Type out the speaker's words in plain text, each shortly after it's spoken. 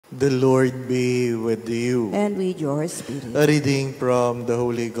The Lord be with you. And with your spirit. A reading from the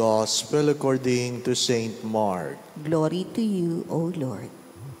Holy Gospel according to Saint Mark. Glory to you, O Lord.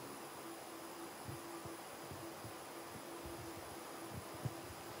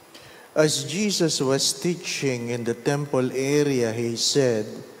 As Jesus was teaching in the temple area, he said,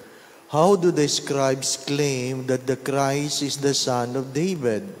 "How do the scribes claim that the Christ is the son of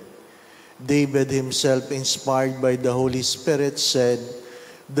David? David himself, inspired by the Holy Spirit, said,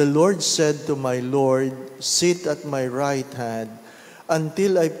 'The Lord said to my Lord, sit at my right hand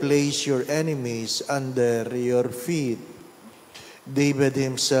until I place your enemies under your feet.' David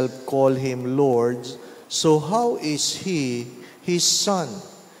himself called him Lord, so how is he his son?"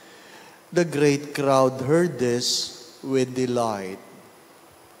 The great crowd heard this with delight.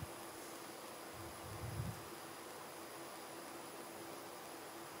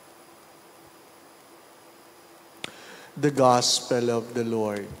 The Gospel of the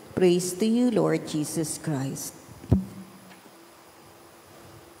Lord. Praise to you, Lord Jesus Christ.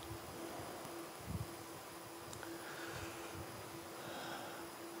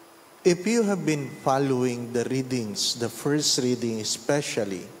 If you have been following the readings, the first reading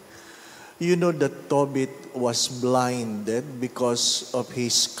especially, you know that TOBIT was blinded because of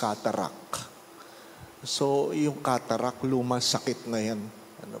his cataract. So, yung cataract, lumang sakit na yan.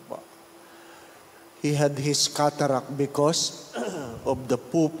 Ano pa? He had his cataract because of the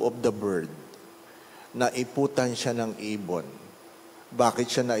poop of the bird. Naiputan siya ng ibon. Bakit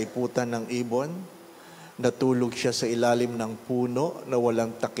siya naiputan ng ibon? Natulog siya sa ilalim ng puno na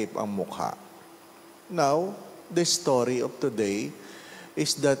walang takip ang mukha. Now, the story of today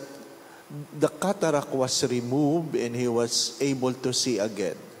is that the cataract was removed and he was able to see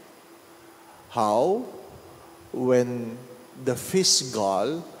again. How? When the fish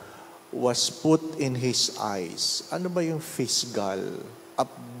gall was put in his eyes. Ano ba yung fish gall?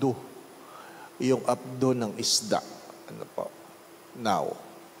 Abdo. Yung abdo ng isda. Ano po? Now,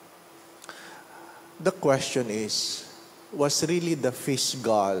 the question is, was really the fish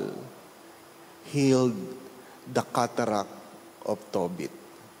gall healed the cataract of TOBIT?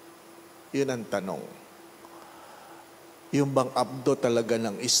 Yun ang tanong. Yung bang abdo talaga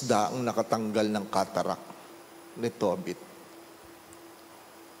ng isda ang nakatanggal ng cataract ni TOBIT?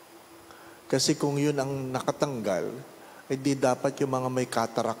 Kasi kung yun ang nakatanggal, di dapat yung mga may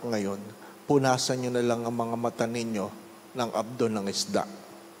cataract ngayon, punasan nyo na lang ang mga mata ninyo ng abdo ng isda.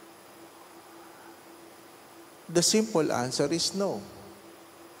 The simple answer is no.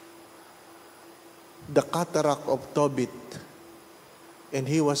 The cataract of TOBIT,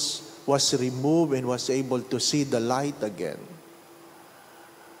 and he was removed and was able to see the light again.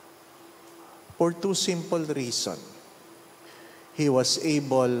 For two simple reasons. He was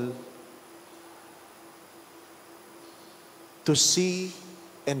able to see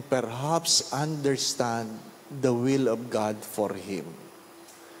and perhaps understand the will of God for him.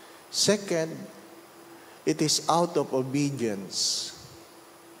 Second, it is out of obedience.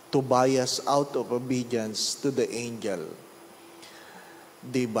 Tobias out of obedience to the angel.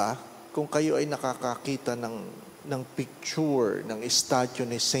 Diba? Kung kayo ay nakakakita ng picture, ng statue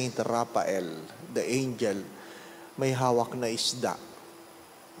ni Saint Raphael, the angel, may hawak na isda.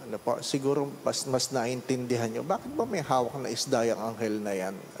 Ano po? Siguro mas naintindihan nyo, bakit ba may hawak na isda yung anghel na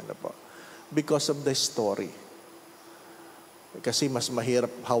yan? Ano po? Because of the story. Kasi mas mahirap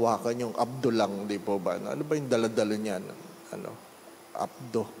hawakan yung abdo lang, di po ba? Ano ba yung daladala niyan? Ano?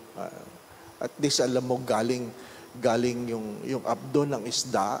 Abdo. At least alam mo, galing yung abdo ng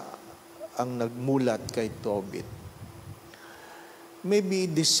isda ang nagmulat kay TOBIT. Maybe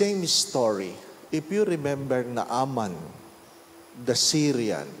the same story, if you remember Naaman, the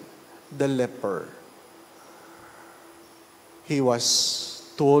Syrian, the leper, he was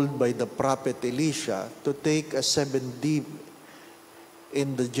told by the prophet Elisha to take a 7 dip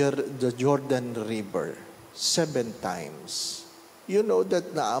in the Jordan River 7 times. You know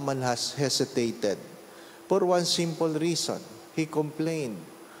that Naaman has hesitated for one simple reason. He complained,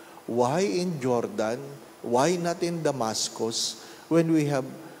 why in Jordan? Why not in Damascus when we have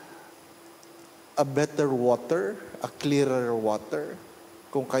a better water, a clearer water?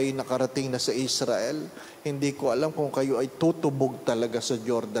 Kung kayo nakarating na sa Israel, hindi ko alam kung kayo ay tutubog talaga sa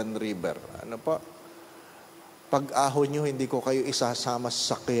Jordan River. Ano pa? Pag-ahon nyo, hindi ko kayo isasama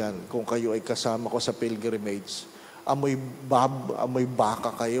sa sakyan kung kayo ay kasama ko sa pilgrimage. Amoy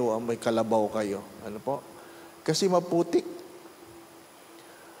baka kayo, amoy kalabaw kayo. Ano po? Kasi maputik.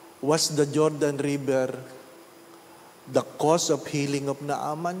 Was the Jordan River the cause of healing of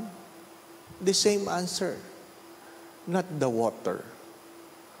Naaman? The same answer. Not the water,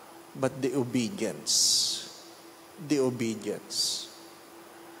 but the obedience. The obedience.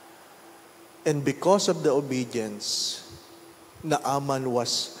 And because of the obedience, Naaman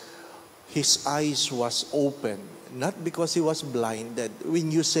his eyes was open. Not because he was blinded.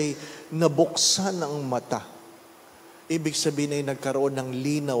 When you say, nabuksan ang mata, ibig sabihin ay nagkaroon ng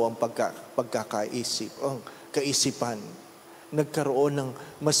linaw ang ang kaisipan. Nagkaroon ng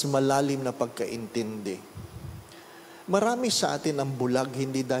mas malalim na pagkaintindi. Marami sa atin ang bulag,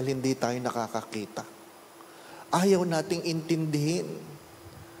 hindi dahil hindi tayo nakakakita. Ayaw nating intindihin.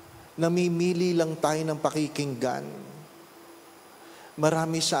 Namimili lang tayo ng pakikinggan.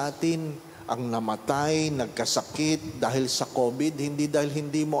 Marami sa atin ang namatay, nagkasakit dahil sa COVID, hindi dahil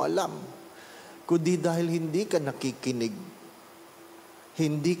hindi mo alam, kundi dahil hindi ka nakikinig.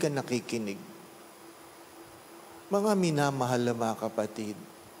 Hindi ka nakikinig. Mga minamahal na mga kapatid,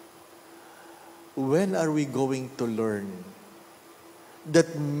 when are we going to learn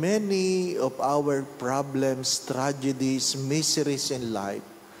that many of our problems, tragedies, miseries in life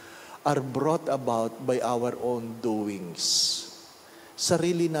are brought about by our own doings?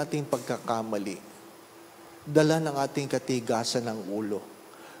 Sarili nating pagkakamali, dala ng ating katigasan ng ulo,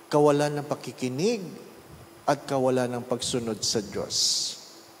 kawalan ng pakikinig, at kawalan ng pagsunod sa Diyos.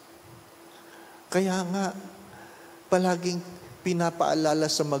 Kaya nga, palaging pinapaalala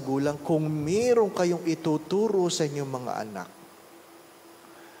sa magulang, kung meron kayong ituturo sa inyong mga anak,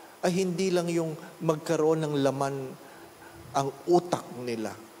 ay hindi lang yung magkaroon ng laman ang utak nila,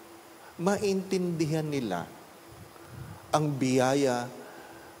 maintindihan nila ang biyaya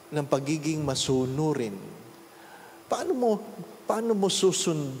ng pagiging masunurin. Paano mo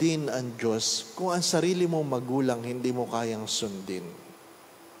susundin ang Diyos kung ang sarili mong magulang hindi mo kayang sundin?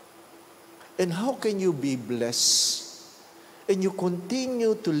 And how can you be blessed and you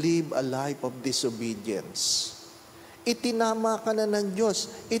continue to live a life of disobedience? Itinama ka na ng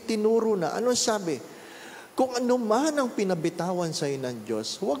Diyos, itinuro na. Ano sabi? Kung ano man ang pinabitawan sa iyo ng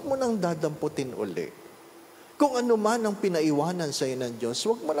Diyos, huwag mo nang dadamputin uli. Kung ano man ang pinaiwanan sa iyo ng Diyos,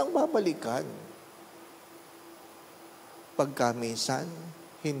 huwag mo lang babalikan. Pagkaminsan,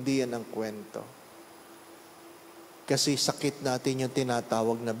 hindi yan ang kwento. Kasi sakit natin yung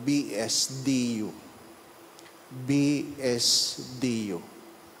tinatawag na BSDU. BSDU.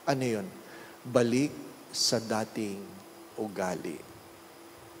 Ano yun? Balik sa dating ugali.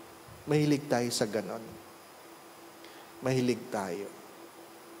 Mahilig tayo sa ganon. Mahilig tayo.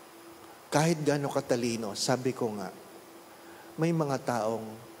 Kahit gaano katalino, sabi ko nga, may mga taong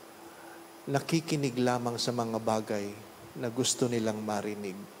nakikinig lamang sa mga bagay na gusto nilang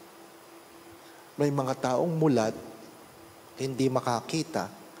marinig. May mga taong mulat, hindi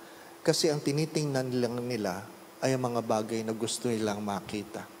makakita, kasi ang tinitingnan lang nila ay ang mga bagay na gusto nilang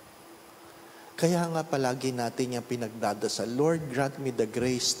makita. Kaya nga palagi natin yung pinagdadasal, Lord, grant me the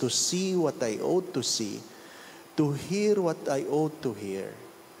grace to see what I ought to see, to hear what I ought to hear,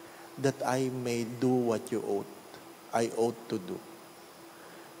 that I may do what I ought to do.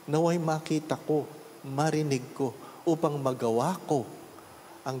 Naway makita ko, marinig ko, upang magawa ko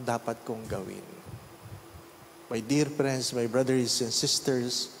ang dapat kong gawin. My dear friends, my brothers and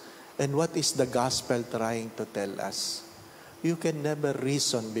sisters, and what is the gospel trying to tell us? You can never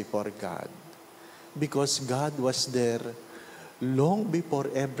reason before God, because God was there long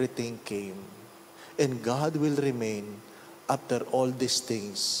before everything came, and God will remain after all these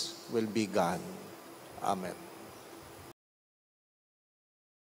things will be gone. Amen.